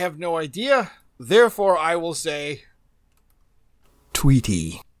 I have no idea. Therefore, I will say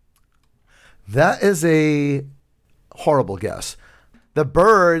Tweety. That is a horrible guess. The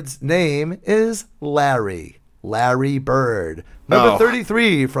bird's name is Larry. Larry Bird. Number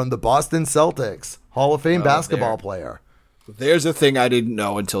 33 from the Boston Celtics. Hall of Fame basketball player. There's a thing I didn't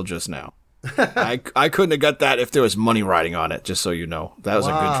know until just now. I couldn't have got that if there was money riding on it, just so you know. That was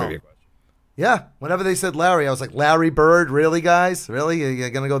a good trivia question. Yeah, whenever they said Larry, I was like, Larry Bird? Really, guys? Really? You're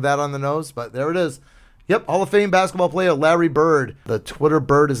going to go that on the nose? But there it is. Yep, Hall of Fame basketball player Larry Bird. The Twitter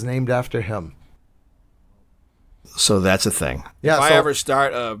bird is named after him. So that's a thing. Yeah, if I ever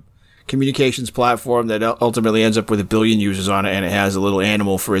start a communications platform that ultimately ends up with 1 billion users on it and it has a little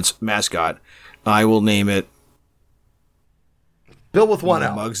animal for its mascot, I will name it Bill with one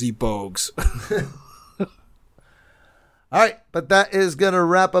L. Muggsy Bogues. All right, but that is going to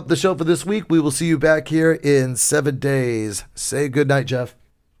wrap up the show for this week. We will see you back here in 7 days. Say good night, Jeff.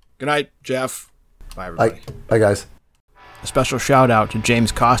 Good night, Jeff. Bye, everybody. Bye, guys. A special shout out to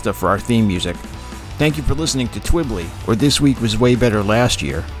James Costa for our theme music. Thank you for listening to Twibbly, where This Week Was Way Better Last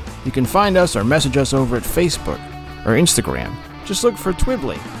Year. You can find us or message us over at Facebook or Instagram. Just look for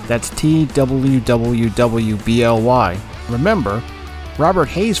Twibbly. That's TWWWBLY. Remember, Robert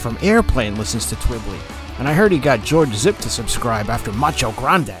Hayes from Airplane listens to Twibbly, and I heard he got George Zip to subscribe after Macho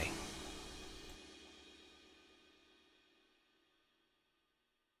Grande.